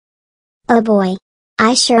Oh boy.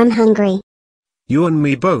 I sure am hungry. You and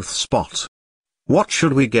me both, Spot. What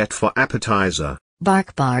should we get for appetizer?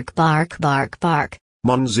 Bark bark bark bark bark.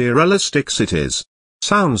 Mozzarella sticks it is.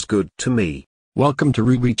 Sounds good to me. Welcome to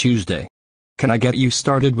Ruby Tuesday. Can I get you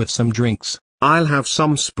started with some drinks? I'll have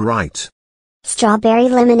some Sprite. Strawberry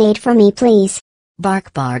lemonade for me please.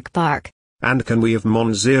 Bark bark bark. And can we have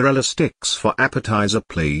mozzarella sticks for appetizer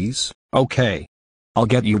please? Okay. I'll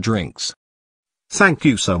get you drinks. Thank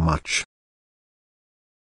you so much.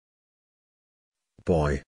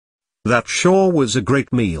 Boy. That sure was a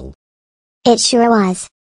great meal. It sure was.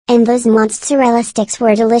 And those mozzarella sticks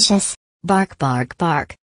were delicious. Bark bark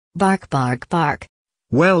bark. Bark bark bark.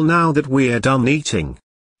 Well, now that we're done eating,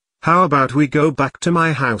 how about we go back to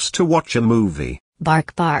my house to watch a movie?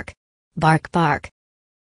 Bark bark. Bark bark.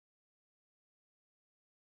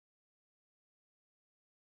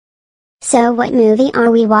 So what movie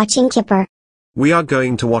are we watching, Kipper? We are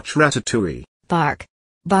going to watch Ratatouille. Bark.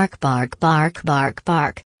 Bark bark bark bark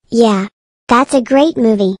bark. Yeah. That's a great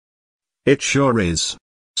movie. It sure is.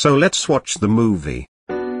 So let's watch the movie.